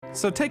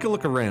So take a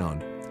look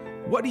around.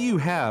 What do you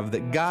have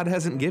that God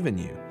hasn't given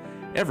you?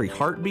 Every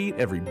heartbeat,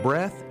 every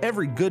breath,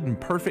 every good and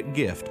perfect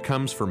gift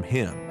comes from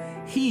Him.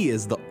 He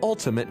is the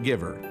ultimate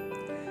giver.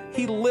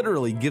 He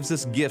literally gives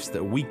us gifts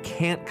that we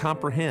can't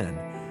comprehend.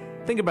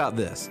 Think about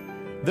this.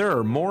 There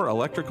are more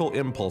electrical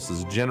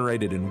impulses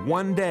generated in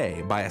one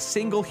day by a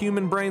single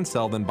human brain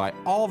cell than by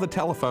all the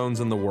telephones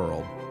in the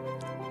world.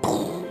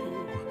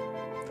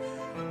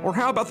 Or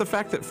how about the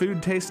fact that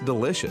food tastes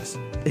delicious?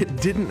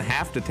 It didn't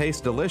have to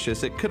taste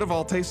delicious. It could have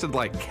all tasted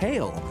like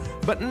kale.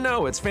 But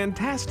no, it's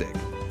fantastic.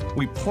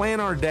 We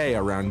plan our day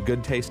around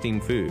good tasting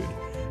food.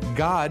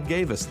 God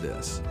gave us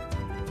this.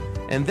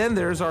 And then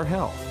there's our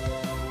health.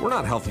 We're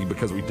not healthy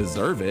because we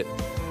deserve it.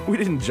 We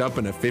didn't jump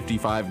in a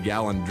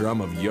 55-gallon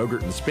drum of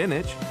yogurt and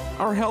spinach.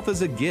 Our health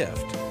is a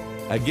gift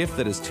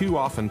that is too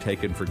often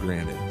taken for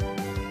granted.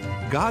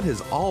 God has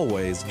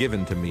always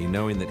given to me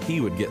knowing that He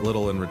would get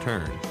little in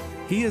return.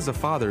 He is a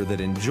Father that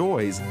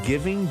enjoys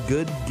giving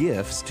good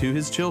gifts to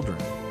His children.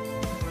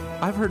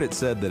 I've heard it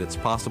said that it's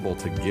possible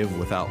to give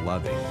without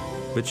loving,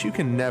 but you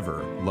can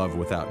never love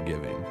without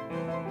giving.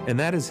 And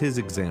that is His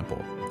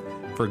example.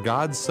 For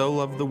God so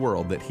loved the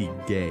world that He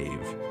gave.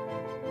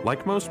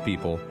 Like most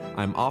people,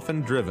 I'm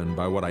often driven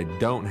by what I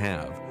don't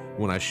have,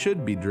 when I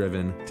should be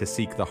driven to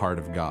seek the heart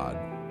of God.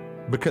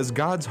 Because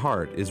God's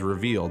heart is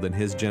revealed in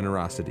His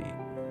generosity.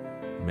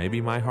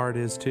 Maybe my heart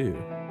is too.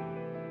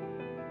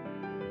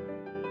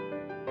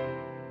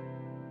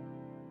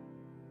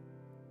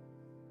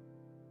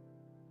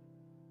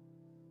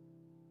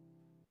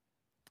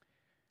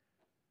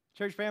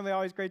 Church family,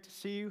 always great to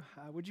see you.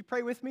 Would you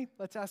pray with me?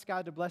 Let's ask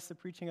God to bless the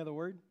preaching of the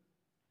Word.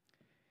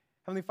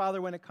 Heavenly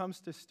Father, when it comes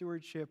to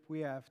stewardship,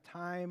 we have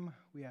time,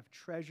 we have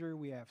treasure,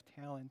 we have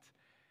talent.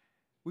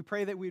 We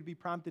pray that we'd be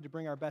prompted to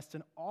bring our best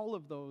in all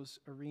of those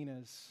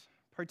arenas,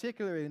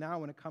 particularly now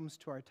when it comes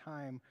to our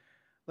time.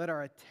 Let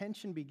our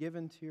attention be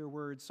given to your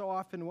word. So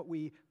often what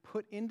we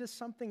put into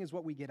something is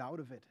what we get out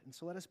of it, and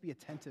so let us be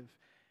attentive.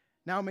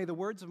 Now may the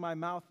words of my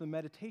mouth and the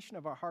meditation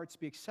of our hearts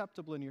be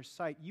acceptable in your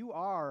sight. You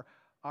are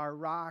our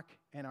rock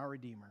and our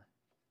Redeemer.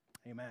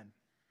 Amen.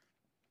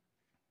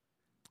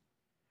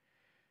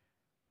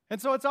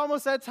 And so it's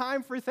almost that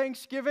time for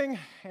Thanksgiving,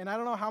 and I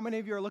don't know how many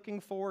of you are looking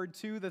forward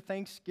to the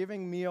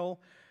Thanksgiving meal.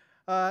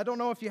 I don't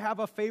know if you have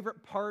a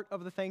favorite part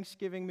of the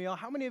Thanksgiving meal.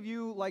 How many of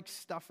you like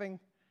stuffing?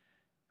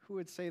 Who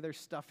would say they're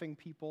stuffing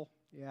people?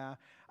 Yeah.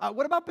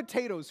 What about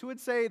potatoes? Who would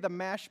say the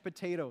mashed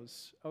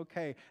potatoes?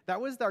 Okay,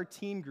 that was our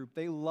teen group.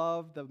 They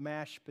love the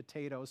mashed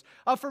potatoes.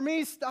 For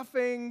me,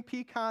 stuffing,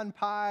 pecan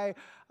pie,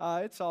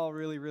 it's all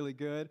really, really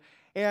good.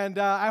 And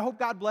I hope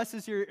God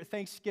blesses your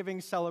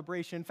Thanksgiving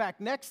celebration. In fact,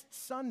 next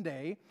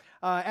Sunday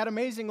at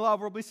Amazing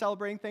Love, we'll be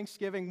celebrating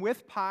Thanksgiving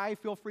with pie.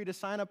 Feel free to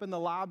sign up in the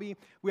lobby.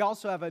 We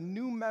also have a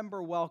new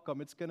member welcome.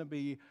 It's going to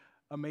be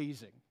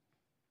amazing.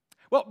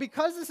 Well,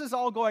 because this is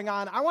all going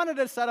on, I wanted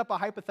to set up a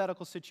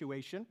hypothetical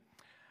situation.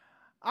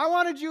 I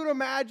wanted you to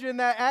imagine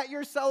that at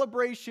your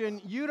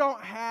celebration, you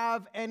don't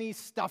have any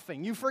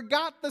stuffing. You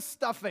forgot the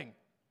stuffing.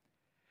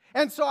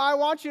 And so I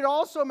want you to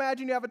also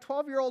imagine you have a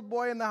 12-year-old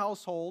boy in the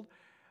household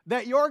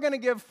that you're going to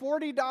give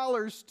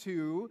 $40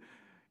 to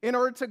in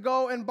order to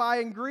go and buy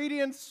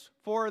ingredients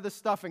for the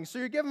stuffing. So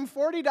you give him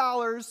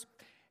 $40,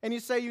 and you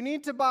say you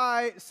need to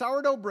buy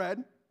sourdough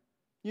bread,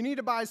 you need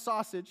to buy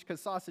sausage,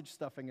 because sausage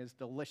stuffing is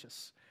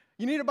delicious.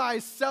 You need to buy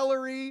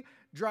celery,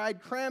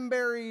 dried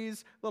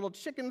cranberries, little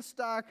chicken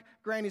stock,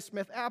 Granny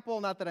Smith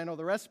apple, not that I know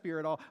the recipe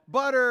at all,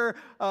 butter,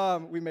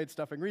 we made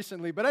stuffing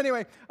recently, but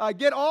anyway,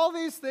 get all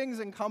these things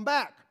and come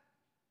back.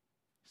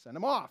 Send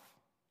them off.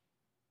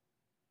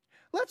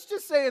 Let's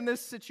just say in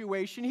this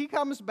situation, he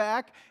comes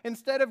back,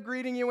 instead of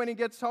greeting you when he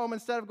gets home,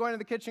 instead of going to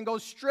the kitchen,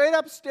 goes straight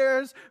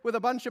upstairs with a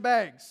bunch of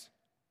bags.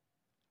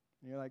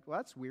 And you're like, well,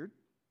 that's weird.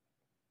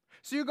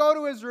 So you go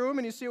to his room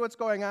and you see what's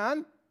going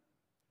on.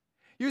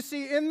 You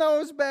see in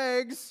those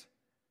bags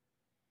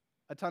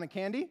a ton of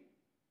candy,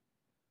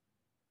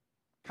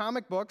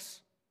 comic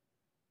books,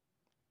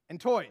 and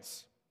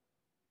toys.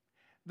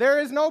 There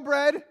is no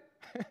bread.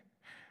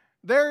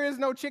 There is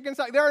no chicken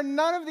stock. There are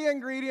none of the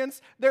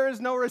ingredients. There is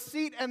no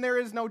receipt, and there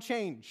is no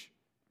change.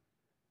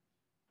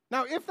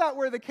 Now, if that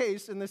were the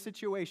case in this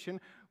situation,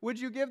 would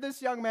you give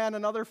this young man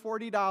another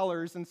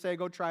 $40 and say,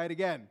 go try it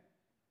again?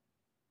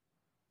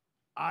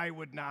 I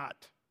would not.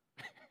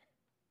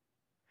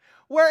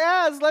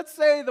 Whereas, let's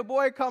say the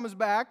boy comes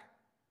back,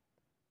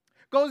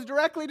 goes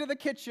directly to the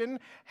kitchen,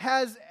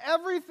 has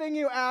everything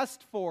you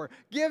asked for,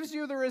 gives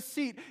you the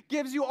receipt,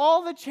 gives you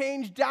all the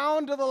change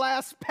down to the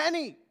last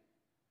penny.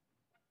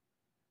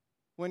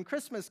 When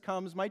Christmas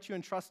comes, might you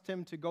entrust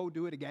him to go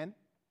do it again?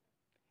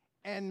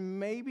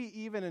 And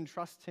maybe even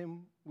entrust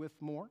him with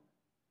more?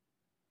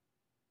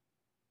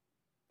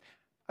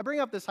 I bring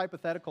up this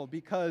hypothetical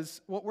because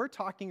what we're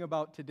talking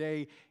about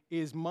today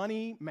is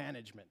money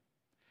management.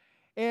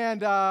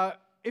 And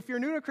if you're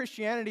new to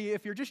Christianity,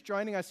 if you're just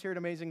joining us here at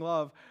Amazing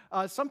Love,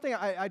 something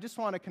I just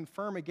want to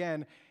confirm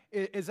again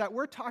is that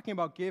we're talking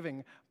about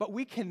giving, but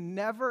we can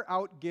never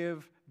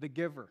outgive the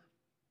giver.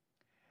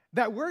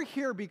 That we're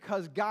here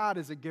because God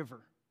is a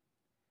giver.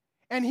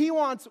 And he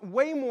wants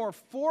way more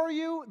for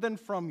you than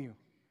from you.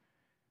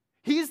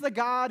 He's the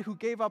God who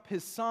gave up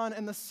his son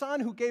and the son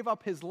who gave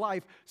up his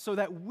life so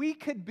that we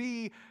could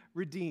be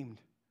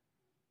redeemed.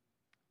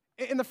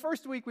 In the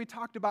first week, we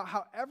talked about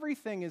how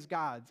everything is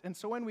God's. And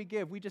so when we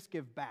give, we just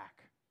give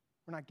back.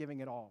 We're not giving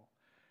it all.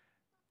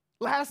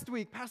 Last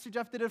week, Pastor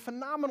Jeff did a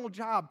phenomenal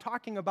job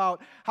talking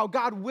about how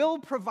God will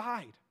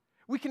provide.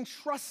 We can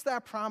trust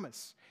that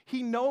promise.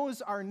 He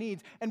knows our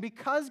needs. And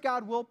because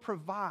God will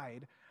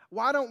provide,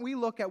 why don't we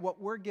look at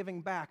what we're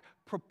giving back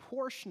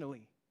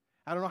proportionally?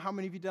 I don't know how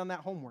many of you have done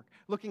that homework,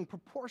 looking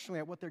proportionally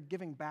at what they're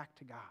giving back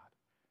to God.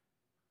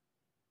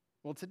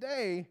 Well,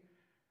 today,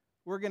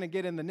 we're going to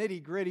get in the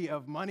nitty-gritty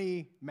of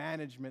money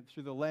management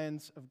through the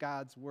lens of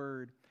God's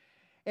Word.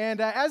 And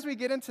as we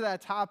get into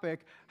that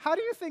topic, how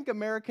do you think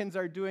Americans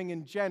are doing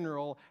in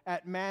general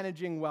at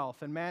managing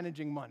wealth and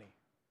managing money?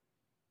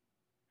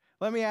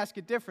 Let me ask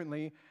it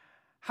differently.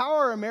 How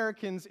are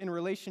Americans in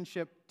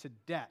relationship to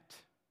debt?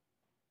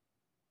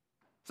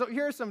 So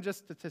here are some just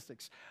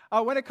statistics.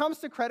 When it comes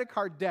to credit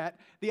card debt,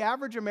 the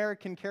average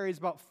American carries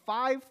about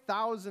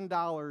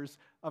 $5,000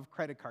 of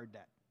credit card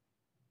debt.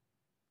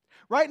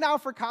 Right now,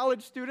 for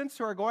college students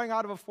who are going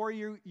out of a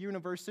four-year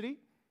university,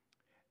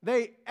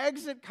 they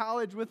exit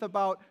college with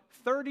about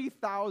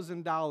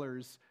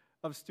 $30,000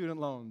 of student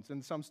loans,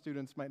 and some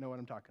students might know what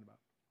I'm talking about.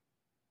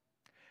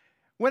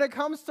 When it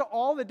comes to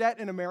all the debt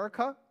in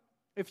America,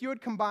 if you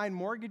would combine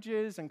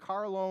mortgages and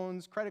car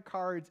loans, credit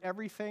cards,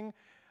 everything,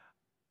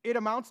 it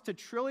amounts to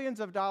trillions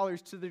of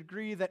dollars to the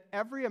degree that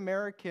every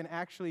American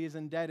actually is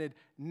indebted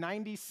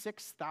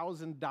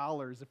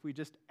 $96,000 if we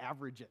just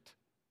average it.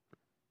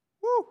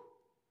 Woo!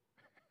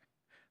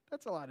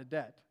 That's a lot of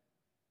debt.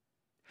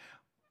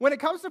 When it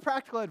comes to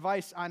practical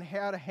advice on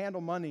how to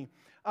handle money,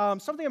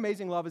 something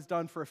Amazing Love has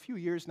done for a few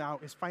years now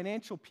is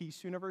Financial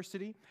Peace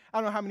University. I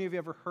don't know how many of you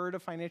have ever heard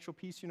of Financial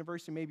Peace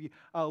University, maybe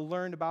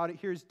learned about it.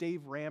 Here's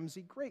Dave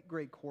Ramsey.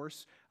 Great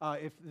course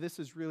if this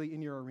is really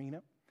in your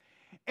arena.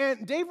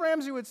 And Dave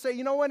Ramsey would say,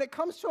 you know, when it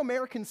comes to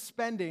American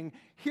spending,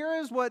 here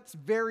is what's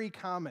very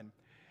common.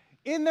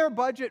 In their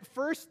budget,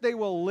 first they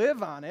will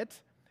live on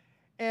it.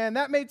 And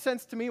that made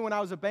sense to me when I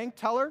was a bank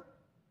teller.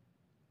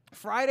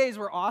 Fridays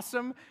were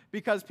awesome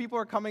because people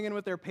were coming in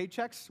with their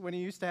paychecks when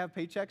you used to have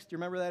paychecks. Do you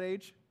remember that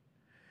age?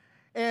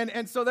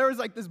 And so there was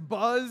like this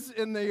buzz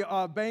in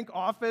the bank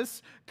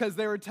office because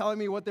they were telling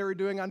me what they were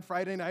doing on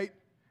Friday night,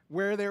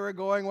 where they were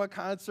going, what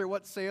concert,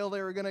 what sale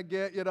they were going to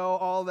get, you know,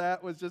 all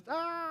that was just,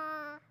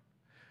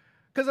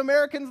 because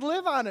Americans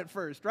live on it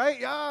first, right?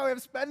 Yeah, we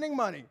have spending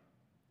money.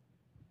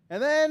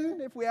 And then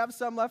if we have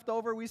some left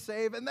over, we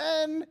save. And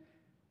then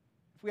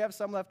if we have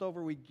some left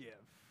over, we give.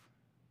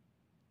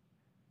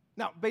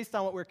 Now, based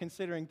on what we're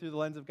considering through the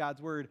lens of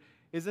God's Word,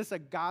 is this a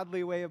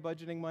godly way of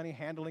budgeting money,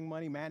 handling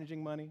money,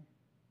 managing money?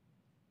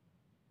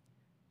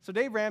 So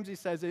Dave Ramsey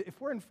says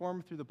if we're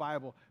informed through the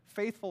Bible,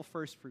 faithful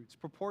first fruits,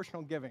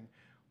 proportional giving,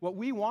 what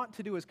we want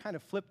to do is kind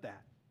of flip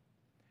that.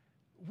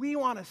 We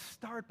want to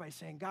start by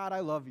saying, God, I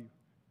love you.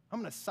 I'm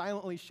going to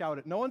silently shout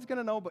it. No one's going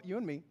to know but you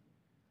and me,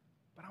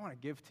 but I want to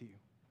give to you.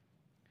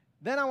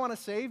 Then I want to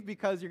save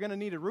because you're going to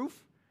need a roof.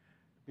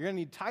 You're going to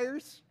need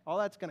tires. All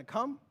that's going to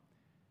come.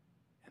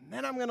 And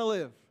then I'm going to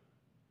live.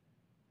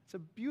 It's a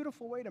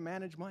beautiful way to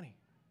manage money.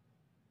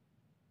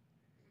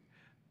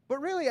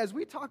 But really, as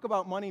we talk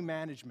about money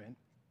management,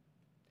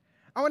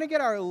 I want to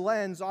get our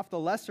lens off the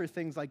lesser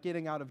things like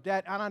getting out of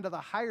debt and onto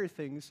the higher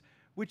things,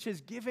 which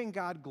is giving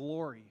God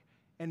glory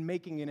and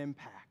making an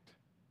impact.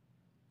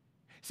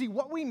 See,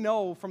 what we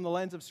know from the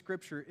lens of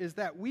Scripture is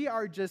that we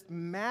are just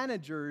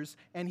managers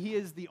and He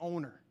is the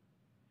owner.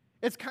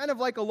 It's kind of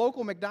like a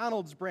local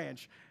McDonald's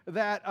branch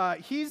that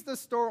He's the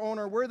store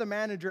owner, we're the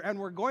manager, and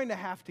we're going to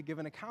have to give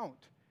an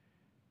account.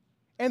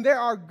 And there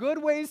are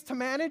good ways to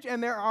manage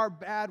and there are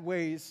bad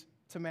ways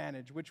to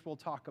manage, which we'll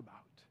talk about.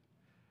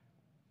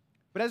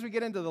 But as we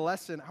get into the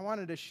lesson, I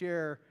wanted to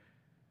share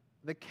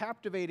the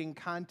captivating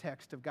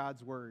context of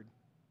God's Word.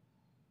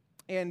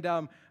 And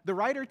the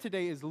writer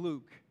today is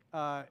Luke.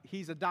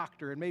 He's a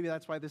doctor, and maybe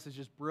that's why this is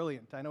just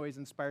brilliant. I know he's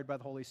inspired by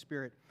the Holy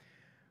Spirit.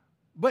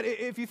 But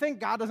if you think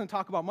God doesn't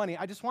talk about money,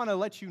 I just want to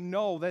let you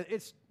know that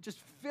it's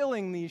just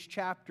filling these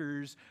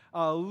chapters,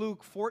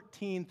 Luke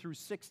 14 through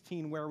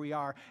 16, where we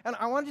are. And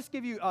I want to just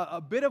give you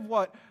a bit of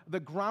what the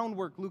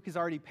groundwork Luke has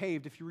already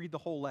paved if you read the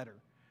whole letter.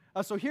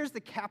 So here's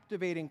the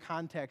captivating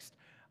context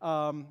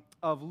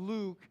of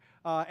Luke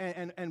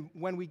and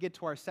when we get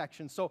to our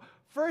section. So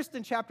first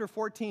in chapter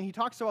 14, he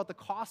talks about the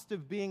cost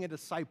of being a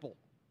disciple.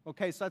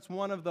 Okay, so that's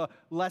one of the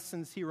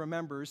lessons he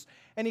remembers.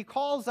 And he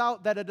calls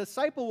out that a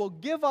disciple will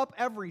give up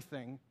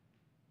everything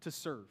to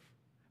serve.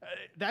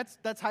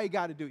 That's how you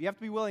got to do it. You have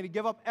to be willing to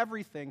give up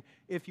everything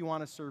if you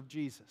want to serve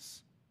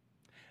Jesus.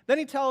 Then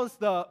he tells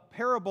the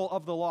parable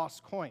of the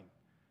lost coin.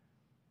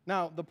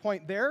 Now, the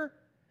point there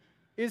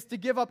is to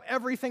give up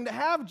everything to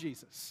have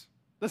Jesus.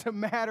 Doesn't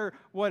matter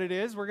what it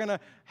is. We're going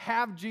to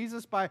have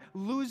Jesus by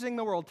losing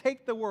the world.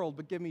 Take the world,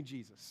 but give me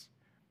Jesus.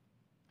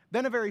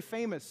 Then a very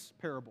famous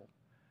parable.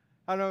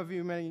 I don't know if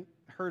you may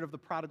heard of the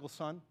prodigal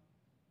son.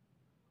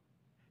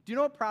 Do you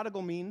know what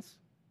prodigal means?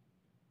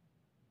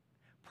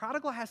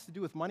 Prodigal has to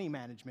do with money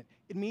management.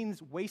 It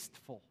means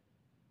wasteful.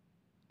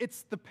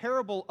 It's the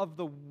parable of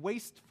the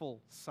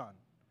wasteful son.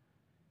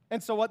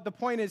 And so what the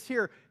point is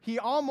here, he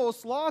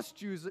almost lost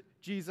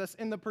Jesus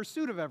in the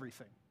pursuit of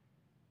everything.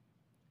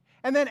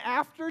 And then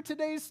after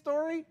today's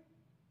story,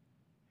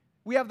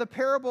 we have the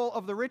parable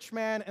of the rich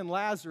man and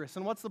Lazarus.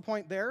 And what's the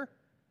point there?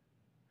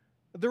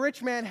 The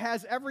rich man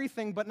has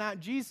everything but not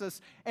Jesus.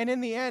 And in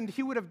the end,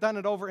 he would have done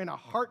it over in a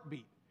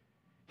heartbeat.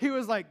 He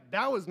was like,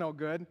 that was no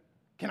good.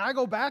 Can I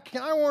go back?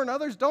 Can I warn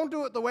others? Don't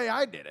do it the way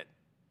I did it.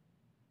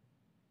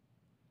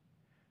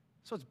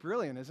 So it's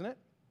brilliant, isn't it?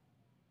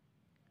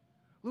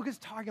 Luke is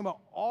talking about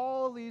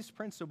all these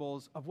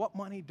principles of what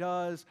money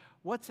does,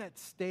 what's at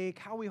stake,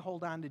 how we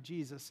hold on to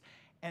Jesus,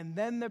 and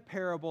then the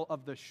parable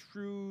of the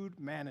shrewd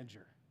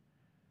manager.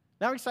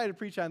 Now I'm excited to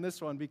preach on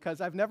this one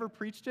because I've never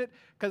preached it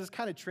because it's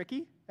kind of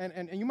tricky,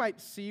 and you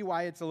might see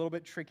why it's a little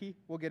bit tricky.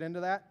 We'll get into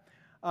that.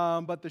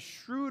 But the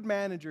shrewd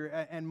manager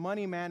and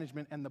money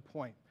management and the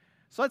point.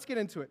 So let's get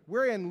into it.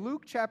 We're in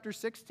Luke chapter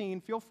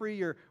 16. Feel free,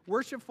 your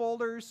worship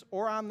folders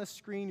or on the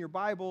screen, your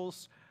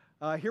Bibles.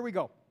 Here we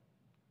go.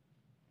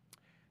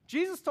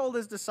 Jesus told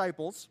his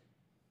disciples,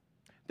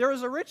 there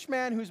was a rich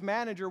man whose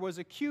manager was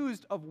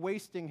accused of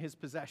wasting his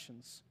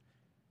possessions.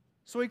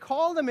 So he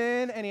called him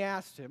in and he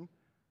asked him,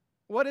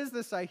 what is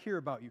this I hear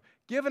about you?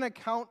 Give an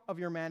account of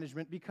your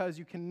management because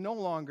you can no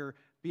longer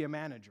be a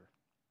manager.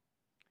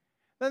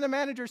 Then the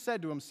manager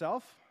said to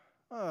himself,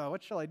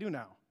 what shall I do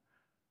now?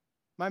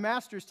 My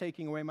master's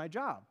taking away my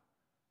job.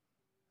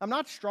 I'm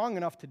not strong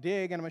enough to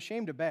dig and I'm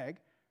ashamed to beg.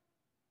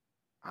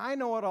 I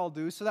know what I'll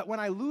do so that when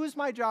I lose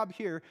my job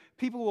here,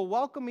 people will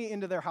welcome me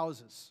into their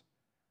houses.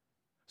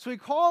 So he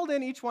called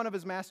in each one of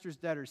his master's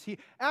debtors. He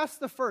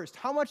asked the first,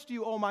 how much do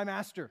you owe my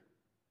master?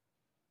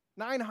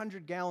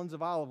 900 gallons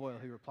of olive oil,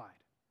 he replied.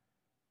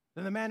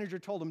 Then the manager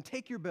told him,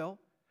 take your bill,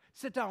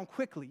 sit down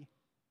quickly,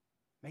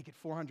 make it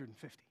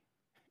 450.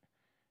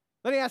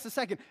 Then he asked the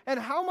second, and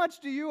how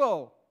much do you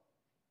owe?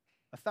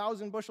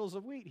 1,000 bushels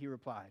of wheat, he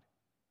replied.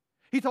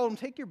 He told him,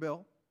 take your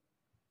bill,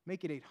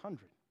 make it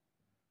 800.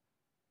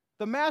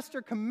 The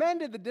master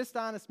commended the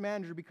dishonest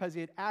manager because he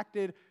had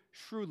acted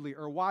shrewdly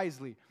or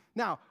wisely.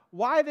 Now,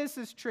 why this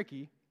is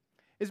tricky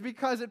is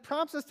because it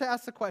prompts us to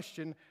ask the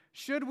question,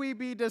 should we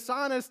be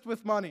dishonest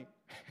with money?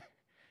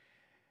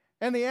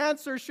 And the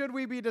answer, should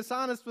we be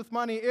dishonest with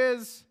money,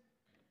 is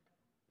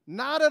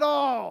not at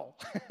all.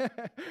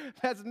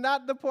 That's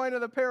not the point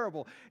of the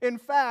parable. In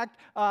fact,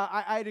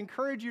 I'd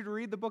encourage you to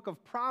read the book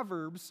of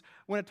Proverbs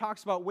when it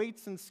talks about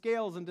weights and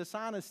scales and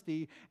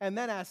dishonesty, and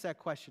then ask that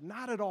question.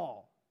 Not at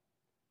all.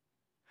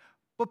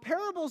 But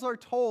parables are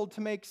told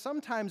to make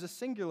sometimes a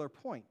singular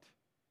point.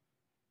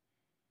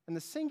 And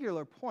the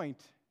singular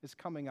point is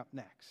coming up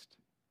next.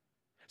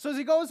 So as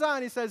he goes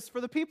on, he says,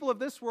 for the people of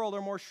this world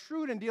are more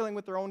shrewd in dealing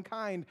with their own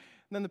kind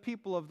than the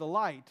people of the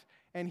light.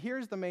 And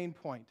here's the main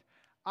point.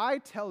 I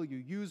tell you,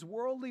 use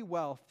worldly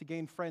wealth to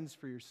gain friends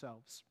for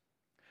yourselves,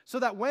 so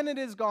that when it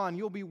is gone,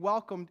 you'll be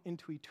welcomed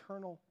into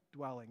eternal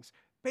dwellings.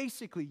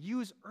 Basically,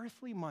 use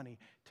earthly money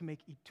to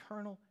make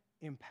eternal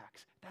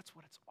impacts. That's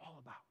what it's all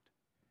about.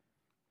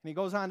 And he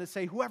goes on to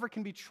say, whoever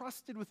can be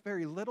trusted with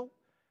very little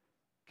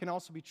can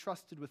also be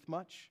trusted with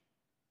much.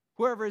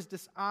 Whoever is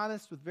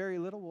dishonest with very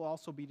little will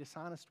also be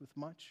dishonest with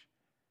much.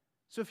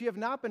 So if you have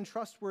not been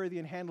trustworthy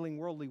in handling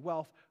worldly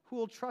wealth, who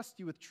will trust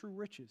you with true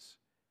riches?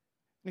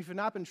 And if you've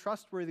not been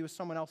trustworthy with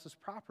someone else's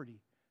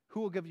property, who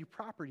will give you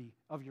property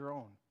of your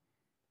own?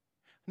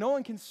 No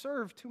one can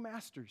serve two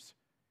masters.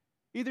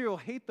 Either you'll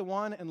hate the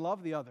one and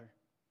love the other,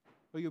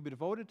 or you'll be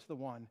devoted to the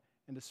one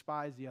and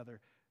despise the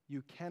other.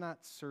 You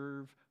cannot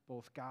serve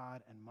both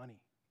God and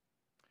money.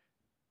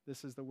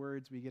 This is the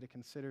words we get to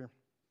consider.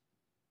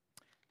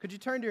 Could you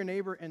turn to your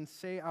neighbor and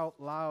say out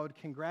loud,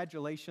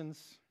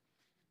 congratulations.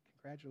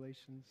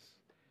 Congratulations.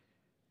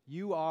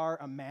 You are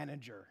a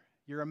manager.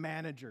 You're a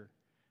manager.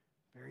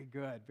 Very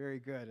good, very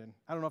good. And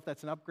I don't know if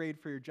that's an upgrade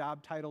for your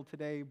job title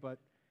today, but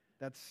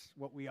that's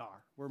what we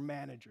are. We're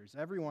managers,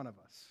 every one of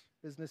us,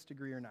 business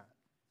degree or not.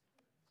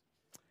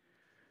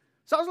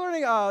 So I was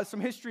learning some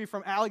history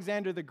from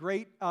Alexander the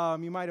Great.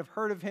 You might have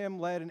heard of him,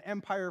 led an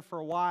empire for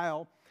a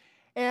while.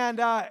 And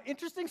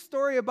interesting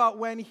story about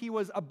when he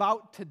was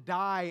about to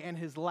die and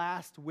his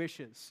last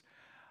wishes.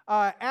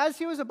 As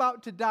he was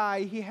about to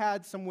die, he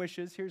had some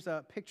wishes. Here's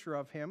a picture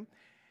of him.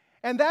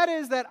 And that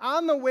is that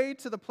on the way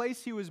to the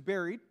place he was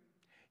buried,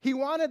 he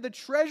wanted the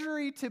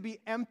treasury to be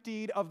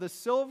emptied of the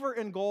silver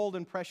and gold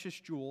and precious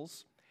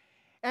jewels.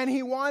 And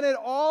he wanted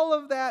all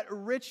of that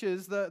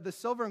riches, the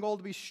silver and gold,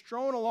 to be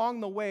strewn along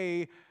the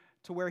way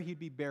to where he'd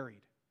be buried.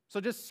 So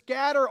just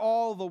scatter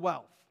all the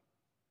wealth.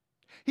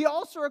 He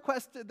also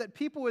requested that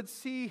people would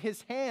see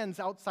his hands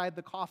outside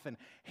the coffin.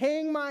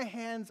 Hang my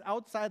hands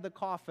outside the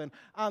coffin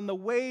on the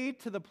way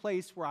to the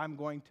place where I'm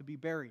going to be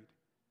buried.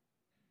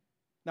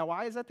 Now,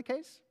 why is that the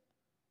case?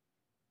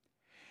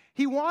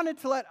 He wanted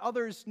to let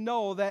others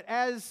know that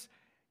as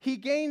he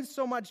gained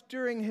so much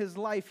during his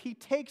life, he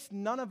takes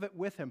none of it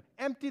with him.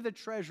 Empty the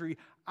treasury.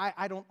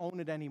 I don't own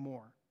it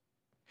anymore.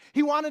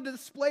 He wanted to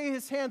display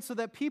his hands so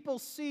that people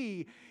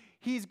see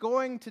He's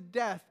going to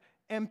death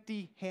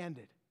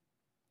empty-handed.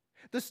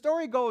 The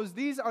story goes,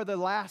 these are the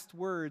last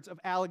words of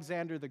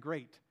Alexander the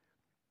Great.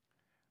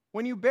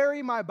 When you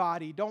bury my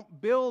body,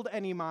 don't build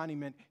any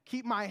monument.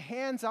 Keep my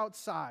hands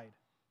outside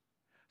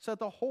so that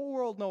the whole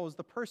world knows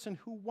the person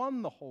who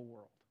won the whole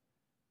world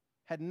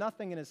had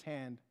nothing in his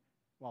hand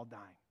while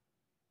dying.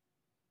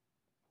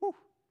 Whew.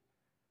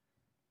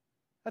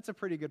 That's a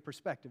pretty good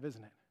perspective,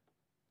 isn't it?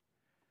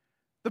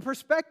 The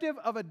perspective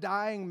of a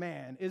dying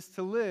man is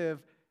to live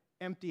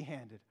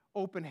empty-handed,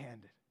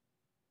 open-handed.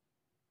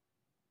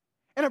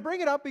 And I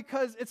bring it up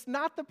because it's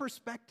not the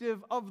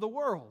perspective of the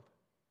world.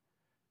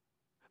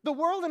 The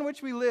world in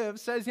which we live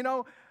says,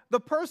 the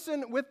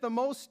person with the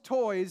most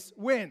toys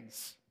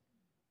wins.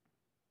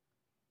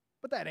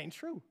 But that ain't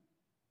true.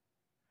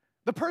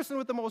 The person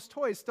with the most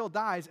toys still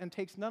dies and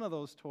takes none of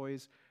those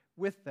toys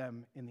with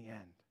them in the end.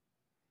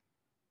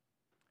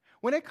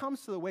 When it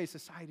comes to the way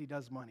society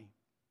does money,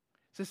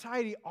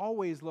 society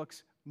always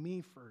looks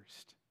me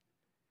first.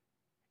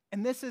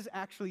 And this is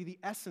actually the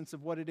essence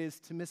of what it is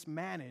to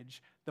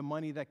mismanage the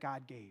money that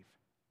God gave.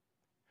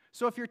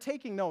 So if you're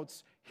taking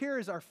notes, here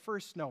is our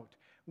first note.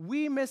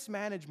 We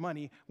mismanage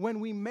money when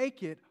we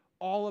make it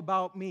all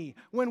about me,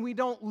 when we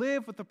don't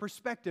live with the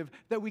perspective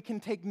that we can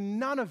take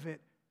none of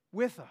it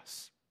with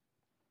us.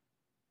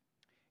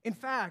 In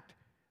fact,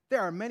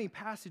 there are many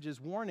passages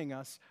warning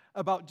us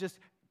about just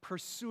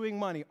pursuing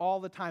money all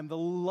the time, the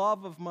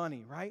love of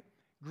money, right?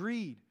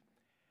 Greed.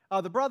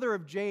 The brother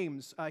of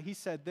James, he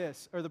said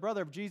this, or the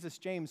brother of Jesus,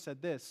 James,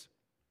 said this.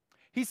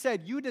 He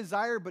said, you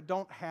desire but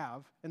don't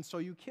have, and so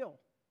you kill.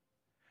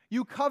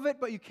 You covet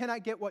but you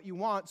cannot get what you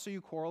want, so you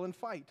quarrel and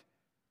fight.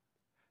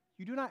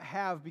 You do not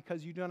have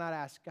because you do not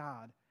ask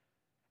God.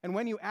 And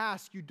when you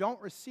ask, you don't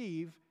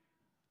receive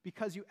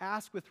because you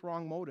ask with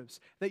wrong motives,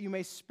 that you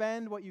may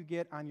spend what you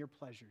get on your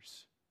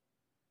pleasures.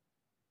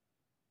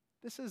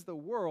 This is the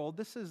world,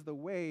 this is the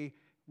way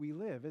we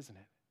live, isn't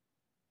it?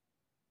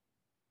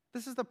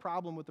 This is the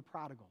problem with the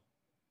prodigal.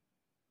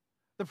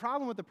 The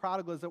problem with the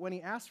prodigal is that when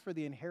he asked for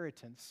the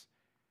inheritance,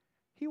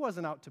 he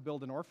wasn't out to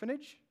build an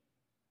orphanage.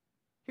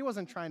 He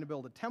wasn't trying to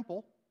build a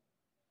temple.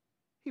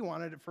 He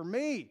wanted it for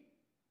me,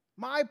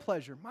 my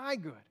pleasure, my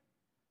good.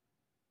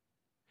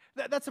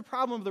 That's a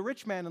problem of the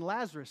rich man and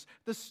Lazarus.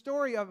 The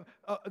story of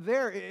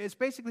there is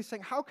basically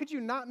saying, how could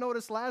you not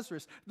notice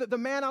Lazarus, the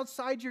man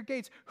outside your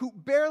gates who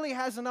barely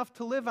has enough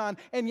to live on,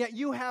 and yet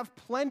you have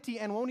plenty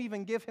and won't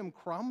even give him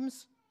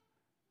crumbs?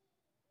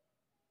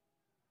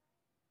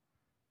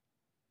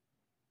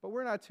 But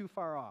we're not too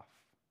far off.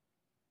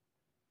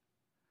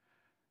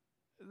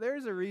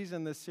 There's a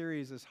reason this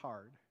series is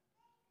hard.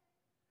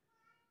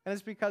 And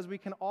it's because we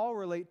can all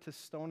relate to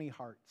stony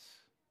hearts.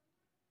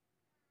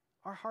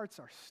 Our hearts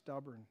are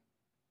stubborn.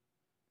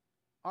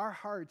 Our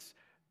hearts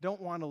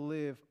don't want to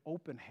live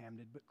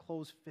open-handed, but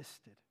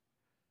close-fisted.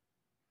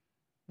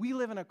 We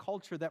live in a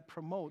culture that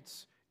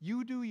promotes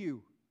you do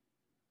you.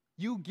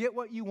 You get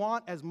what you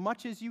want as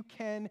much as you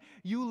can.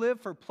 You live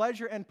for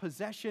pleasure and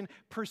possession.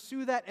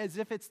 Pursue that as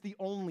if it's the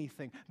only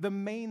thing, the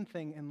main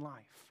thing in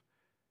life.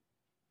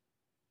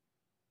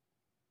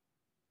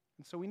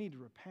 And so we need to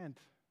repent.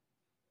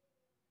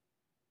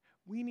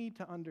 We need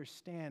to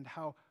understand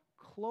how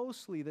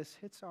closely this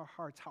hits our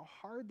hearts, how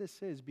hard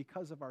this is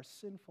because of our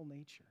sinful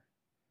nature.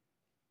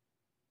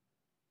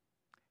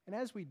 And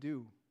as we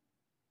do,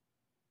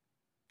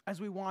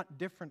 as we want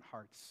different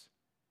hearts,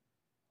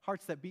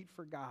 hearts that beat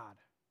for God,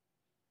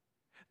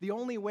 the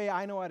only way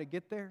I know how to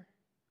get there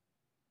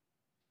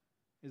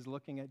is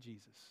looking at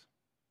Jesus.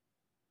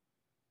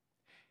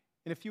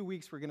 In a few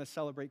weeks, we're going to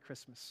celebrate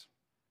Christmas.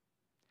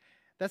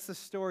 That's the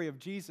story of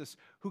Jesus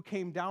who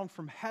came down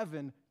from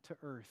heaven to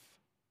earth.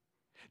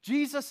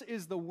 Jesus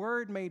is the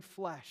Word made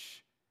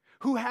flesh,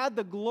 who had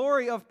the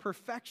glory of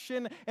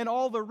perfection and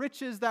all the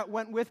riches that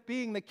went with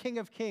being the King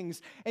of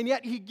Kings, and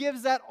yet he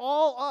gives that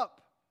all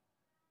up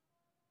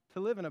to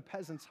live in a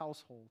peasant's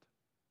household.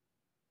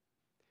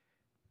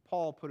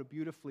 Paul put it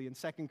beautifully in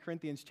 2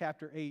 Corinthians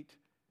chapter 8.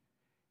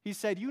 He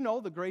said, you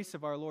know the grace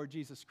of our Lord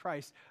Jesus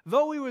Christ.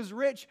 Though he was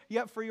rich,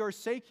 yet for your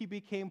sake he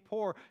became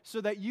poor,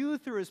 so that you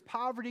through his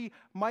poverty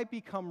might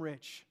become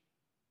rich.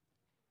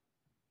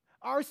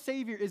 Our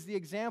Savior is the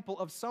example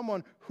of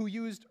someone who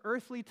used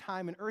earthly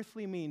time and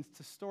earthly means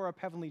to store up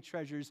heavenly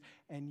treasures,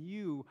 and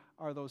you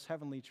are those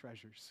heavenly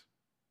treasures.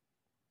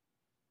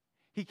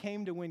 He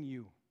came to win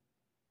you.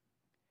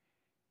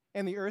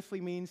 And the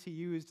earthly means he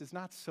used is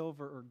not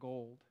silver or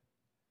gold.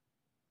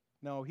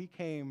 No, he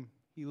came,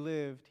 he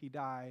lived, he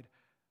died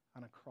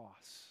on a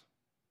cross.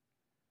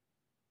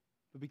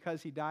 But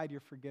because he died, you're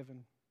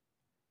forgiven.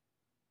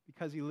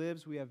 Because he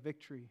lives, we have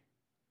victory.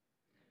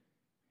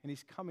 And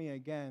he's coming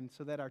again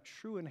so that our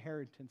true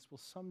inheritance will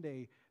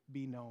someday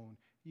be known.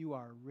 You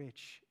are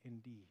rich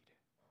indeed.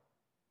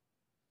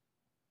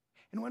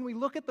 And when we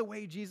look at the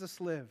way Jesus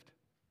lived,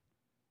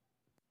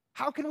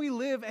 how can we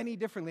live any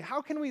differently?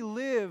 How can we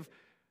live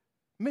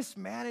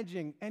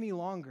mismanaging any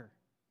longer?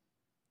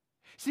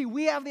 See,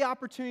 we have the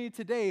opportunity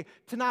today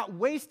to not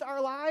waste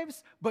our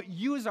lives, but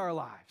use our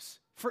lives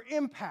for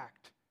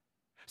impact.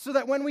 So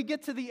that when we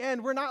get to the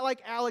end, we're not like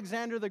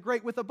Alexander the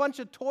Great with a bunch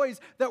of toys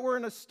that were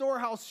in a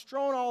storehouse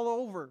strewn all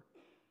over.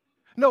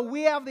 No,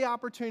 we have the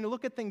opportunity to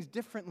look at things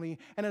differently,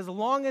 and as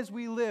long as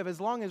we live,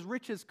 as long as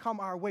riches come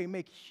our way,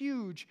 make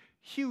huge,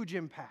 huge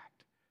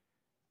impact.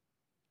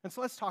 And so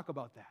let's talk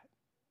about that.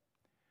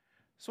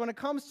 So when it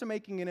comes to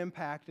making an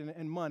impact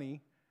and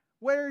money,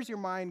 where does your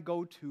mind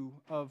go to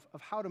of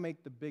how to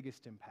make the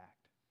biggest impact?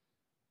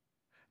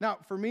 Now,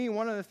 for me,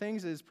 one of the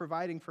things is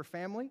providing for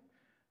family,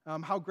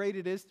 how great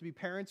it is to be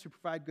parents who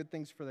provide good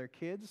things for their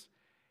kids.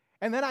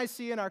 And then I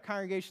see in our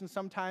congregation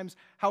sometimes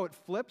how it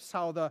flips,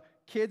 how the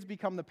kids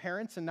become the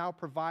parents and now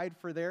provide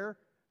for their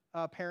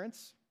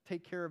parents,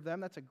 take care of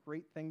them. That's a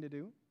great thing to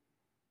do.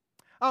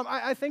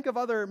 I think of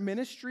other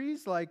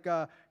ministries like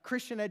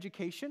Christian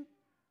education.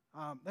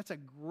 That's a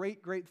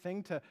great, great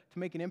thing to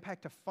make an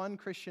impact, to fund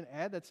Christian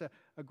ed. That's a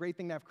great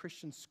thing to have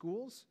Christian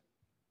schools.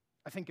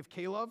 I think of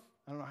K-Love.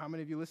 I don't know how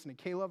many of you listen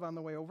to K-Love on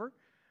the way over.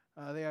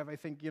 They have, I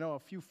think, a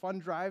few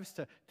fund drives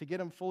to get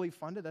them fully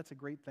funded. That's a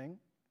great thing.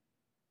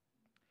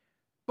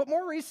 But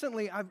more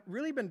recently, I've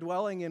really been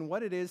dwelling in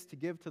what it is to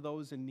give to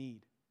those in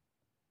need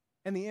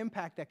and the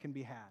impact that can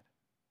be had.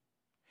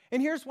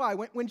 And here's why.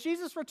 When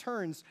Jesus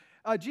returns,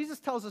 Jesus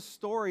tells a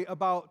story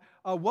about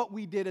what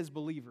we did as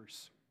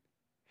believers.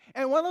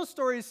 And one of those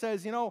stories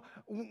says,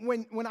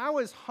 when I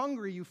was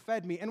hungry, you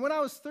fed me. And when I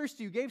was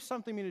thirsty, you gave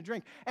something me to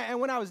drink. And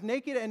when I was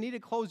naked and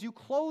needed clothes, you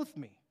clothed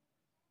me.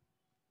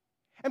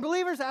 And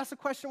believers ask the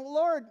question, well,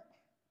 Lord,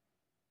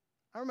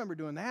 I remember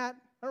doing that.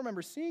 I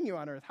remember seeing you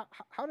on earth.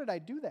 How did I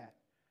do that?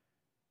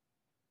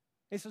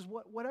 And he says,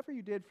 whatever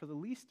you did for the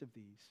least of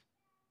these,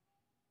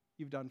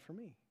 you've done for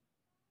me.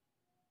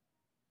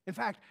 In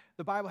fact,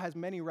 the Bible has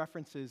many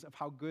references of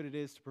how good it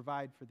is to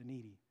provide for the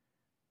needy.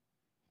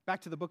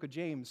 Back to the book of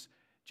James.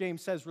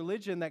 James says,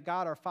 religion that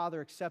God our Father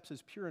accepts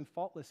as pure and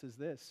faultless is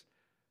this,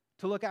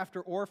 to look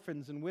after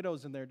orphans and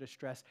widows in their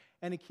distress,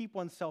 and to keep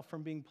oneself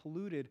from being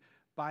polluted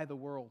by the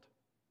world.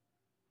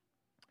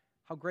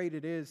 How great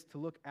it is to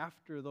look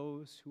after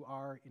those who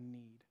are in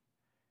need.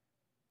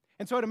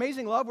 And so at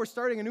Amazing Love, we're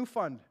starting a new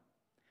fund.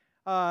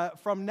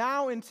 From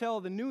now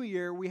until the new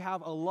year, we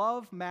have a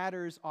Love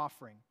Matters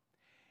offering.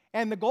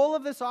 And the goal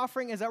of this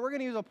offering is that we're going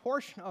to use a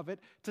portion of it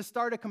to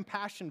start a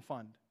compassion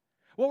fund.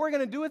 What we're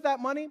going to do with that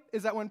money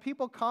is that when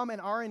people come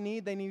and are in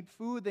need, they need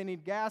food, they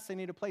need gas, they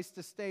need a place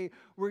to stay,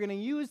 we're going to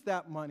use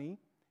that money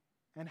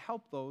and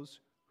help those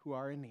who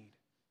are in need.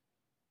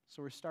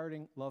 So we're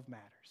starting Love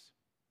Matters.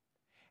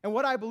 And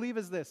what I believe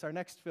is this, our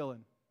next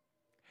fill-in,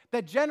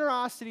 that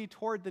generosity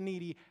toward the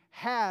needy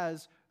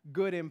has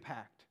good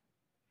impact.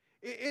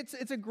 It's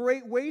a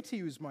great way to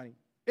use money.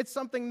 It's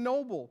something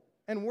noble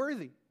and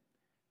worthy.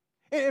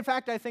 In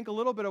fact, I think a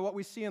little bit of what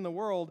we see in the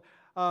world,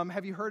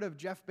 have you heard of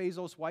Jeff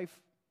Bezos'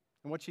 wife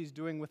and what she's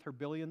doing with her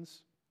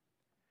billions?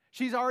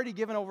 She's already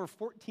given over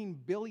 $14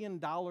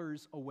 billion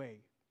away.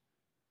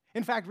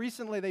 In fact,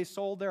 recently they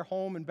sold their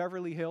home in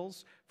Beverly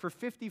Hills for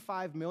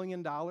 $55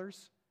 million.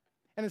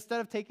 And instead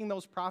of taking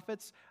those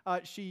profits,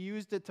 she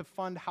used it to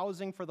fund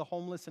housing for the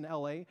homeless in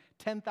LA,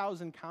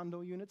 10,000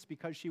 condo units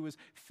because she was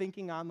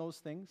thinking on those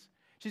things.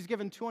 She's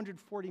given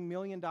 $240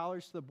 million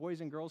to the Boys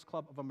and Girls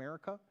Club of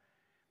America.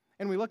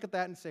 And we look at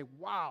that and say,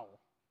 wow,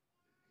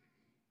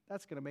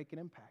 that's going to make an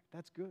impact.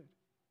 That's good.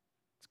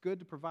 It's good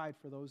to provide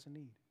for those in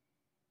need.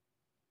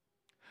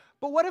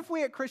 But what if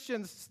we at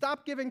Christians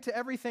stopped giving to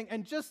everything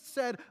and just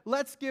said,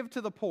 let's give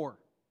to the poor?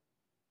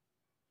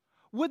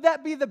 Would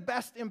that be the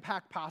best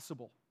impact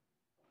possible?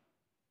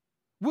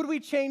 Would we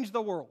change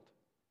the world?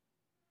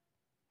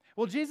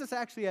 Well, Jesus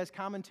actually has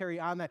commentary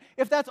on that.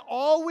 If that's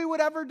all we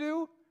would ever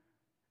do,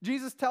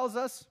 Jesus tells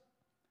us,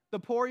 the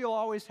poor you'll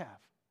always have.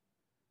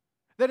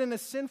 That in a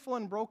sinful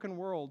and broken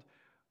world,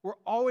 we're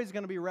always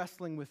going to be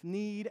wrestling with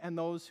need and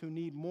those who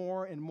need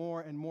more and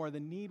more and more. The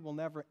need will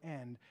never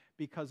end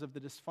because of the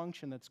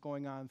dysfunction that's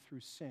going on through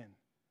sin.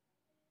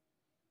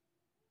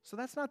 So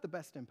that's not the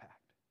best impact.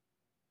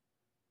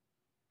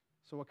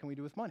 So what can we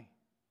do with money?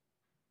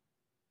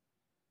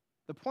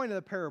 The point of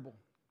the parable,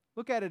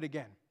 look at it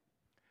again.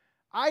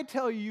 I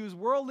tell you, use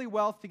worldly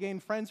wealth to gain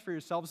friends for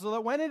yourselves, so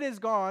that when it is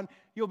gone,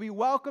 you'll be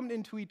welcomed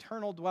into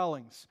eternal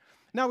dwellings.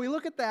 Now we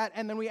look at that,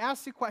 and then we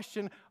ask the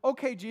question,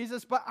 okay,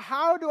 Jesus, but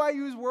how do I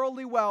use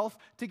worldly wealth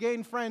to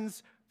gain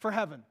friends for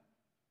heaven?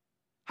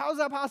 How is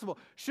that possible?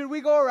 Should we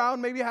go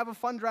around, maybe have a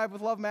fund drive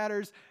with Love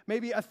Matters,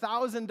 maybe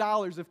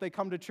 $1,000 if they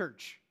come to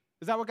church?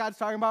 Is that what God's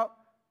talking about?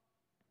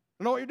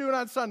 I know what you're doing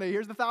on Sunday.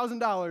 Here's the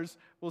 $1,000.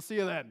 We'll see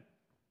you then.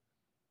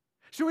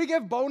 Should we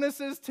give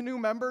bonuses to new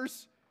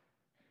members?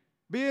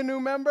 Be a new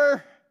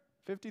member,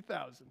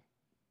 $50,000.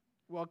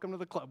 Welcome to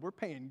the club. We're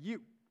paying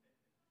you.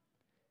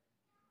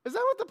 Is that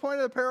what the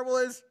point of the parable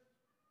is?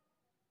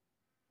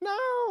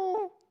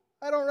 No,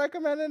 I don't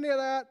recommend any of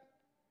that.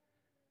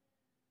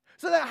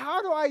 So that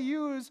how do I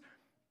use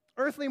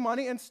earthly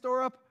money and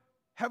store up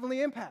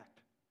heavenly impact?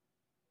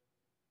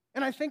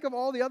 And I think of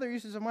all the other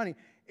uses of money.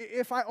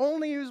 If I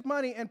only use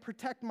money and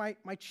protect my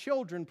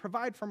children,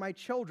 provide for my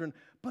children,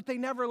 but they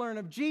never learn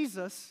of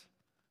Jesus,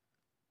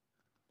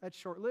 that's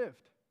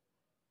short-lived.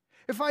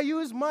 If I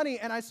use money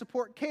and I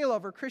support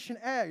Caleb or Christian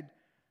Ed,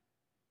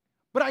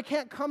 but I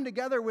can't come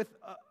together with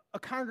a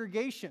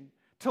congregation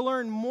to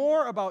learn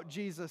more about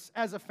Jesus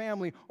as a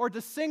family or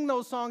to sing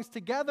those songs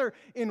together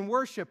in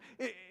worship,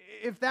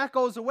 if that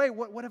goes away,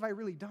 what have I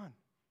really done?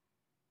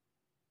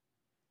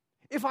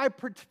 If I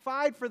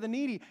provide for the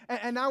needy,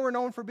 and now we're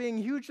known for being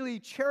hugely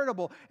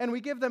charitable, and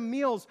we give them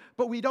meals,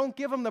 but we don't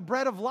give them the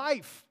bread of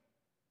life,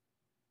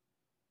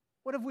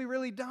 what have we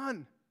really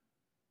done?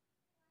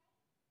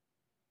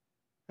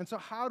 And so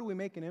how do we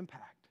make an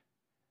impact?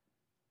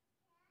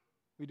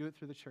 We do it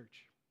through the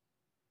church.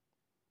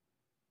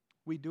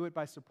 We do it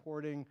by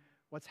supporting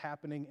what's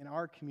happening in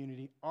our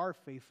community, our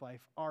faith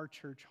life, our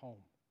church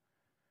home.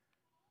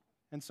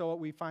 And so what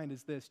we find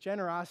is this: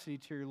 generosity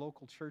to your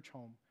local church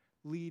home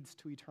leads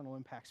to eternal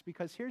impacts.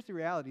 Because here's the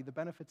reality, the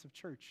benefits of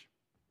church.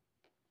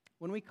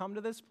 When we come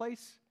to this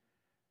place,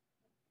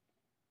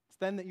 it's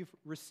then that you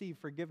receive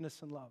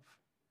forgiveness and love.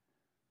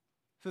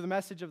 Through the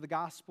message of the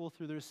gospel,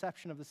 through the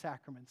reception of the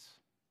sacraments.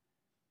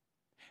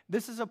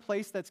 This is a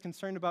place that's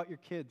concerned about your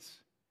kids.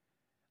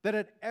 That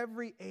at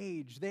every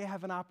age, they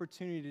have an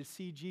opportunity to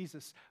see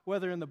Jesus,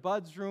 whether in the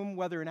Buds room,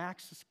 whether in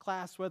Access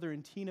class, whether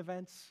in teen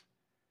events.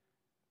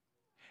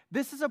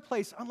 This is a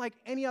place, unlike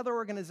any other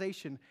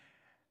organization,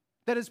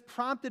 that is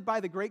prompted by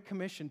the Great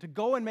Commission to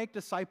go and make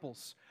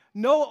disciples.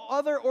 No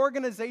other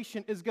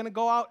organization is going to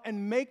go out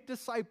and make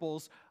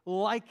disciples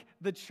like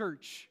the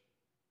church.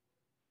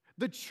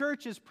 The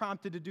church is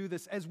prompted to do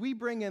this as we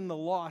bring in the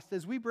lost,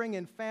 as we bring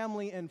in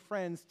family and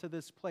friends to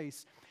this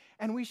place.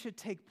 And we should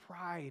take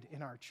pride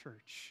in our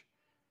church.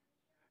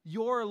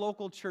 Your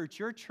local church,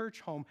 your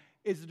church home,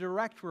 is a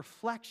direct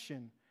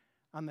reflection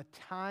on the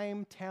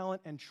time,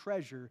 talent, and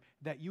treasure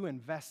that you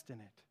invest in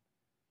it.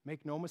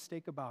 Make no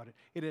mistake about it.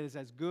 It is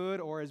as good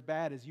or as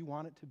bad as you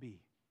want it to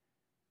be.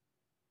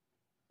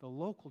 The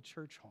local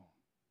church home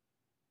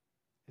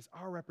is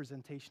our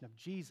representation of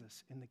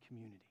Jesus in the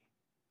community.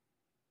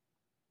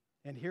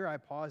 And here I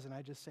pause and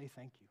I just say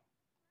thank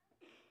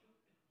you.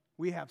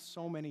 We have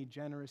so many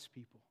generous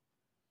people.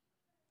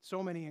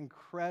 So many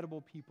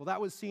incredible people.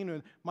 That was seen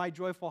in My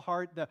Joyful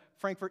Heart, the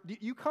Frankfurt.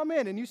 You come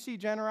in and you see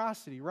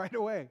generosity right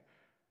away.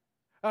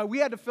 We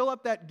had to fill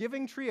up that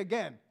giving tree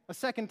again, a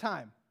second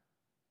time.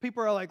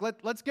 People are like,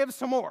 let's give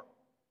some more.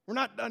 We're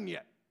not done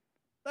yet.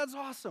 That's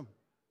awesome.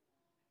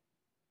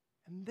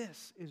 And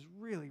this is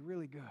really,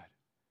 really good.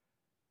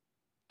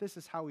 This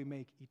is how we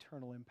make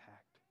eternal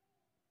impact.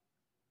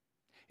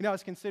 You know, I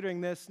was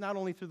considering this not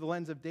only through the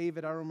lens of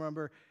David. I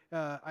remember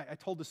I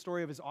told the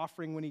story of his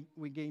offering when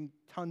we gained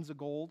tons of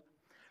gold.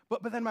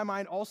 But then my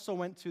mind also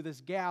went to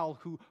this gal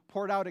who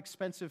poured out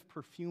expensive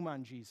perfume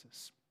on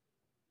Jesus.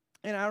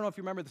 And I don't know if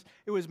you remember this.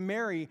 It was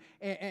Mary,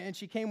 and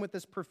she came with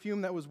this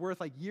perfume that was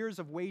worth like years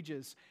of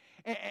wages.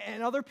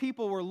 And other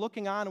people were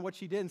looking on at what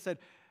she did and said,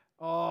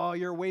 "Oh,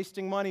 you're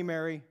wasting money,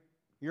 Mary.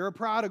 You're a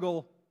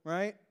prodigal,"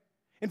 right?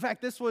 In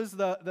fact, this was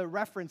the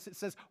reference. It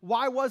says,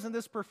 "Why wasn't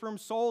this perfume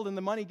sold and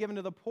the money given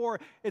to the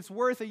poor? It's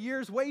worth a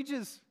year's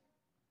wages."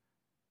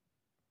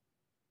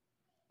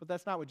 But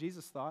that's not what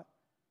Jesus thought.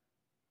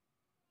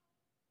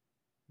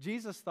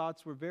 Jesus'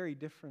 thoughts were very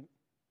different.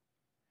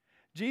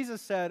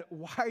 Jesus said,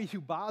 "Why are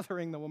you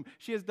bothering the woman?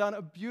 She has done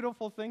a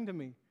beautiful thing to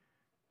me."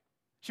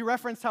 She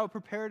referenced how it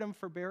prepared him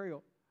for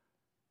burial.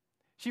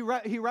 He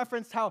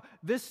referenced how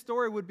this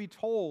story would be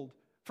told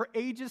for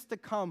ages to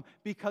come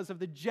because of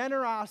the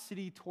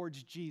generosity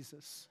towards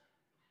Jesus.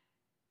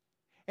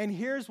 And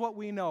here's what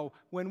we know.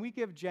 When we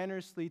give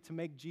generously to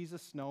make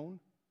Jesus known,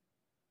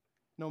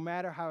 no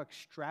matter how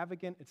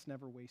extravagant, it's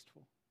never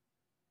wasteful.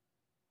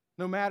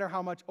 No matter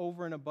how much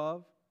over and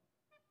above,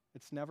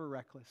 it's never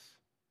reckless.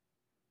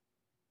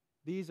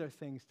 These are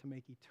things to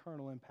make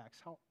eternal impacts.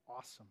 How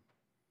awesome.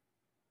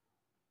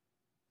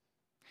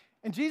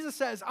 And Jesus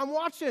says, "I'm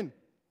watching.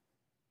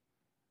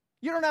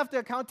 You don't have to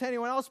account to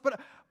anyone else,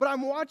 but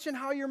I'm watching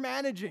how you're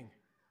managing."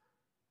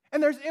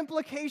 And there's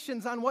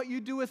implications on what you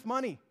do with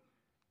money.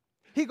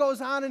 He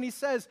goes on and he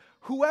says,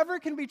 "Whoever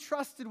can be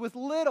trusted with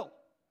little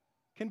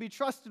can be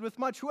trusted with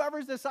much.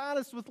 Whoever's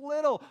dishonest with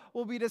little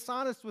will be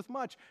dishonest with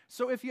much.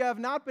 So if you have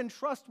not been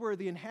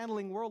trustworthy in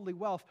handling worldly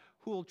wealth,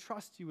 who will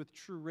trust you with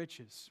true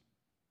riches?"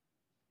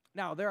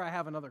 Now, there I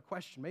have another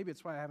question. Maybe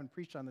it's why I haven't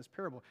preached on this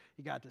parable.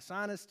 You got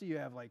dishonesty. You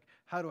have, like,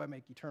 how do I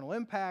make eternal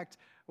impact?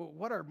 Well,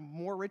 what are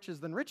more riches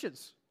than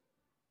riches?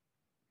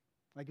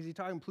 Like, is he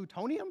talking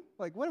plutonium?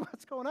 Like,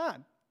 what's going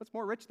on? What's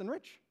more rich than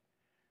rich?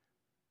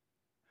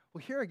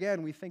 Well, here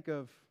again, we think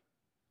of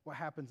what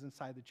happens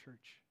inside the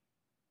church.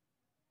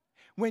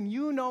 When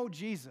you know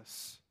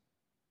Jesus,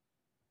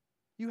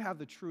 you have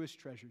the truest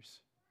treasures.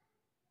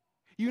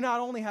 You not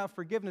only have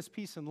forgiveness,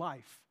 peace, and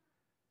life,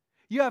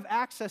 you have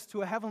access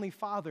to a heavenly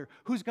Father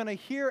who's going to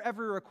hear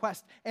every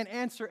request and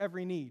answer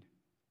every need.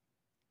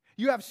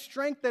 You have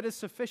strength that is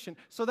sufficient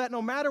so that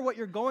no matter what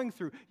you're going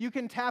through, you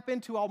can tap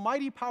into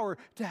almighty power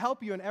to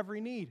help you in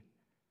every need.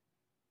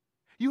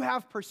 You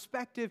have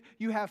perspective,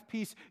 you have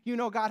peace, you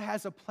know God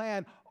has a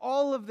plan.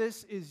 All of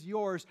this is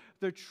yours.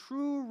 The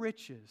true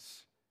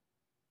riches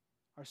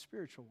are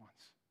spiritual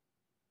ones.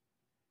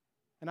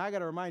 And I got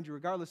to remind you,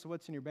 regardless of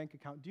what's in your bank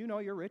account, do you know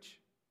you're rich?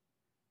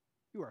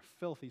 You are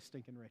filthy,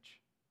 stinking rich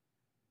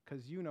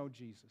because you know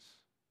Jesus.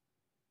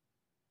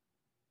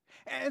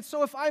 And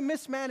so if I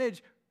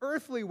mismanage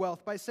earthly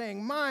wealth by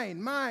saying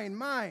mine, mine,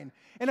 mine,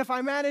 and if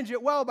I manage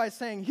it well by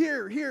saying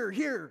here, here,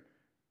 here,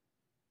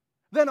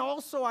 then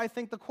also I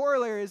think the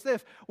corollary is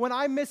this. When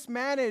I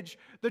mismanage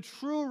the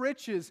true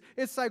riches,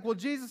 it's like, well,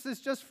 Jesus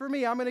is just for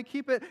me. I'm going to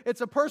keep it.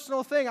 It's a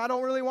personal thing. I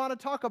don't really want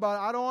to talk about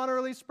it. I don't want to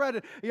really spread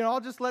it. I'll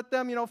just let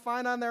them,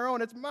 find on their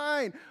own. It's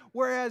mine.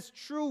 Whereas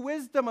true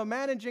wisdom of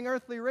managing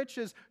earthly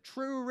riches,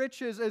 true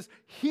riches is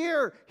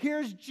here.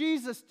 Here's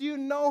Jesus. Do you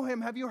know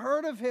him? Have you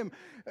heard of him?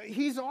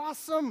 He's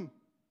awesome.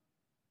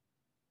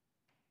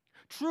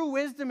 True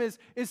wisdom is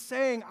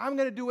saying, I'm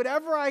going to do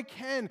whatever I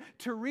can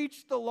to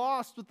reach the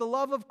lost with the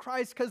love of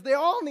Christ because they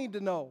all need to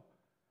know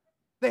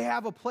they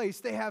have a place,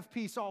 they have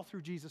peace all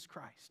through Jesus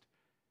Christ.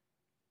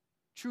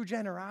 True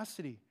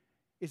generosity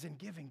is in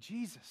giving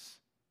Jesus.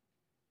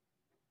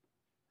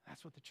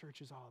 That's what the church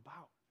is all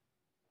about.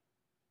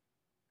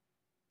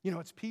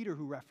 It's Peter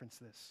who referenced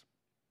this.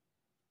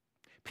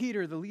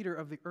 Peter, the leader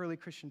of the early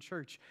Christian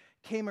church,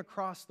 came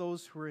across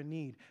those who were in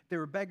need. They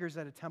were beggars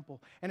at a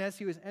temple. And as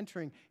he was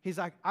entering, he's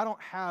like, I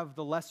don't have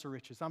the lesser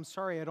riches. I'm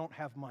sorry I don't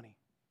have money.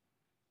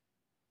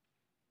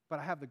 But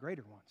I have the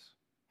greater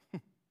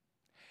ones.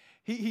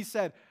 He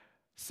said,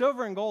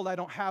 silver and gold I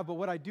don't have, but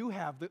what I do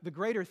have, the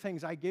greater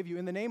things I give you.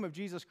 In the name of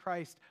Jesus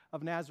Christ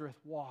of Nazareth,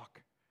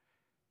 walk.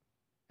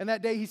 And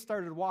that day he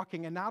started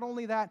walking. And not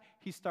only that,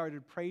 he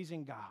started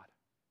praising God.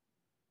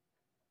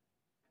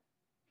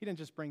 He didn't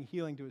just bring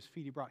healing to his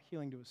feet, he brought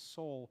healing to his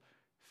soul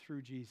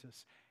through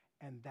Jesus.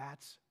 And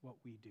that's what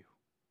we do.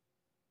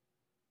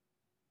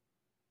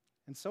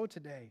 And so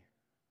today,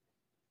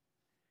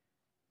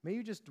 may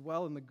you just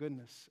dwell in the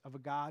goodness of a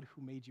God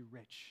who made you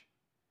rich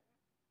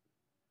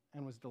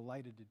and was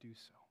delighted to do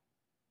so.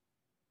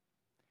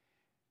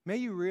 May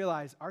you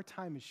realize our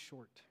time is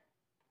short.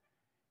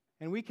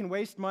 And we can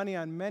waste money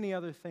on many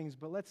other things,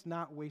 but let's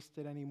not waste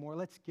it anymore.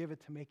 Let's give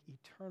it to make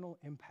eternal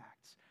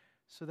impacts,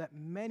 so that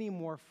many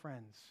more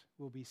friends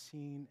will be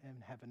seen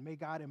in heaven. May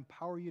God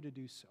empower you to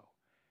do so.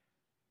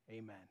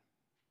 Amen.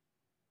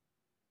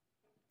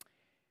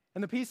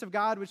 And the peace of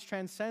God, which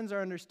transcends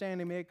our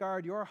understanding, may it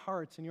guard your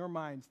hearts and your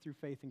minds through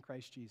faith in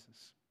Christ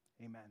Jesus.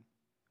 Amen.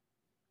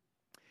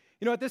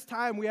 At this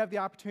time, we have the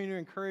opportunity to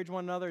encourage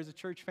one another as a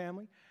church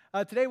family.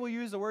 Today, we'll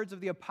use the words of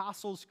the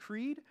Apostles'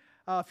 Creed.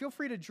 Feel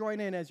free to join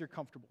in as you're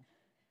comfortable.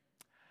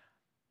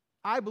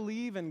 I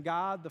believe in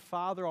God, the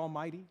Father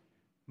Almighty,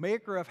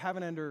 maker of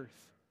heaven and earth.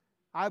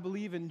 I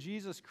believe in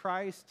Jesus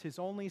Christ, his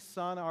only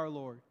Son, our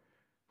Lord,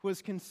 who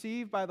was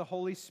conceived by the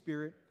Holy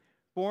Spirit,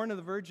 born of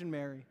the Virgin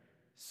Mary,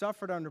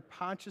 suffered under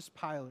Pontius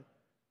Pilate,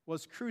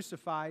 was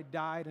crucified,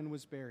 died, and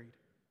was buried.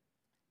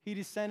 He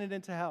descended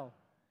into hell.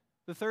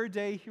 The third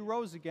day he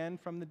rose again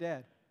from the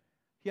dead.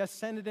 He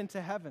ascended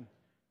into heaven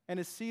and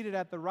is seated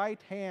at the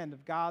right hand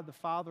of God the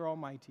Father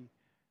Almighty.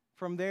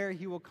 From there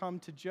he will come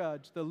to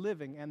judge the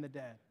living and the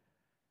dead.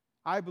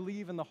 I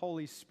believe in the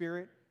Holy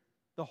Spirit,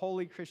 the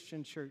holy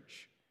Christian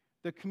church,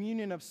 the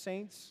communion of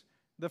saints,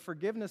 the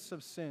forgiveness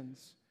of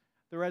sins,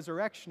 the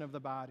resurrection of the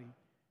body,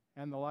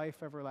 and the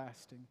life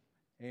everlasting.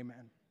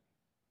 Amen.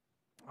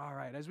 All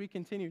right, as we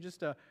continue,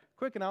 just a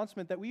quick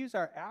announcement that we use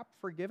our app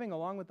for giving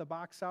along with the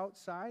box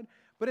outside.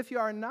 But if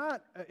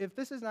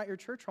this is not your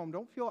church home,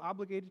 don't feel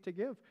obligated to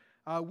give.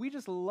 We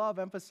just love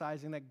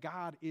emphasizing that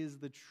God is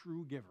the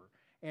true giver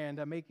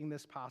and making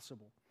this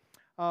possible.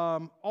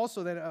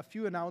 Also, then a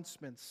few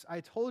announcements. I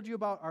told you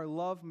about our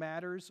Love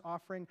Matters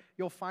offering.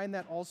 You'll find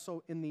that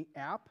also in the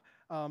app.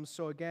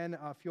 So again,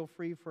 feel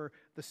free for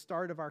the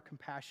start of our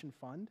Compassion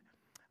Fund.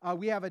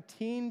 We have a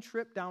teen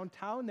trip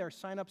downtown. There are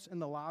sign-ups in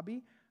the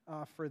lobby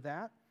for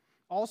that.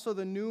 Also,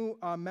 the new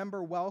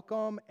member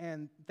welcome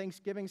and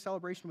Thanksgiving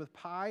celebration with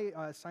pie.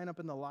 Sign up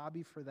in the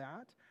lobby for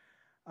that.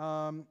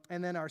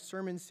 And then our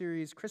sermon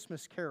series,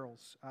 Christmas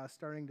Carols,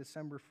 starting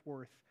December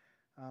 4th.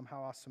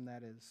 How awesome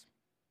that is.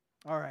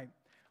 All right.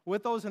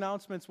 With those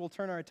announcements, we'll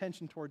turn our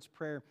attention towards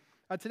prayer.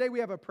 Today we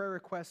have a prayer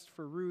request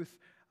for Ruth,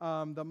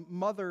 the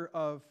mother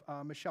of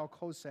Michelle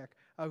Kozak,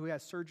 who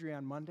has surgery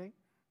on Monday.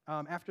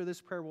 After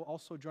this prayer, we'll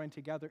also join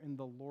together in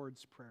the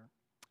Lord's Prayer.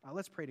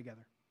 Let's pray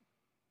together.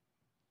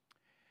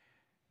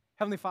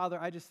 Heavenly Father,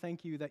 I just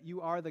thank you that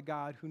you are the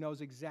God who knows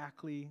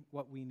exactly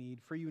what we need,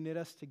 for you knit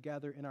us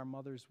together in our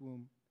mother's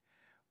womb.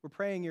 We're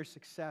praying your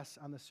success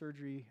on the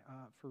surgery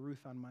for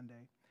Ruth on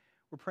Monday.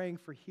 We're praying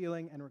for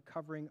healing and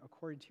recovering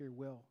according to your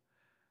will.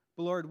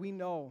 But Lord, we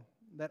know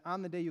that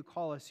on the day you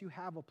call us, you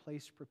have a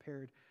place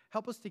prepared.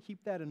 Help us to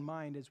keep that in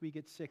mind as we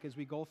get sick, as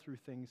we go through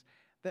things,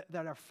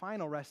 that our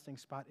final resting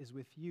spot is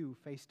with you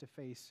face to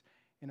face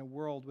in a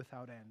world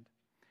without end.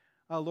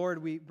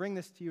 Lord, we bring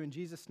this to you in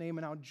Jesus' name,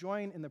 and now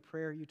join in the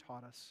prayer you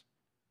taught us.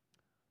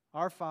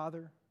 Our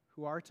Father,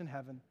 who art in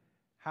heaven,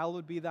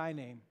 hallowed be thy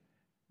name.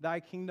 Thy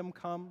kingdom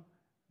come,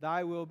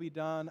 thy will be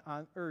done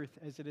on earth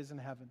as it is in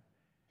heaven.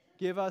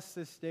 Give us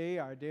this day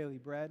our daily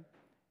bread,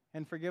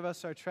 and forgive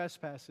us our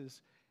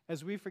trespasses,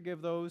 as we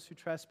forgive those who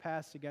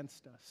trespass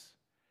against us.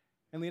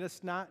 and lead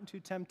us not into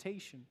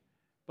temptation,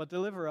 but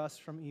deliver us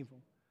from evil.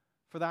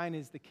 For thine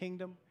is the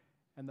kingdom,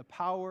 and the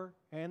power,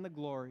 and the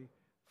glory,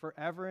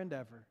 forever and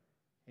ever.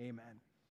 Amen.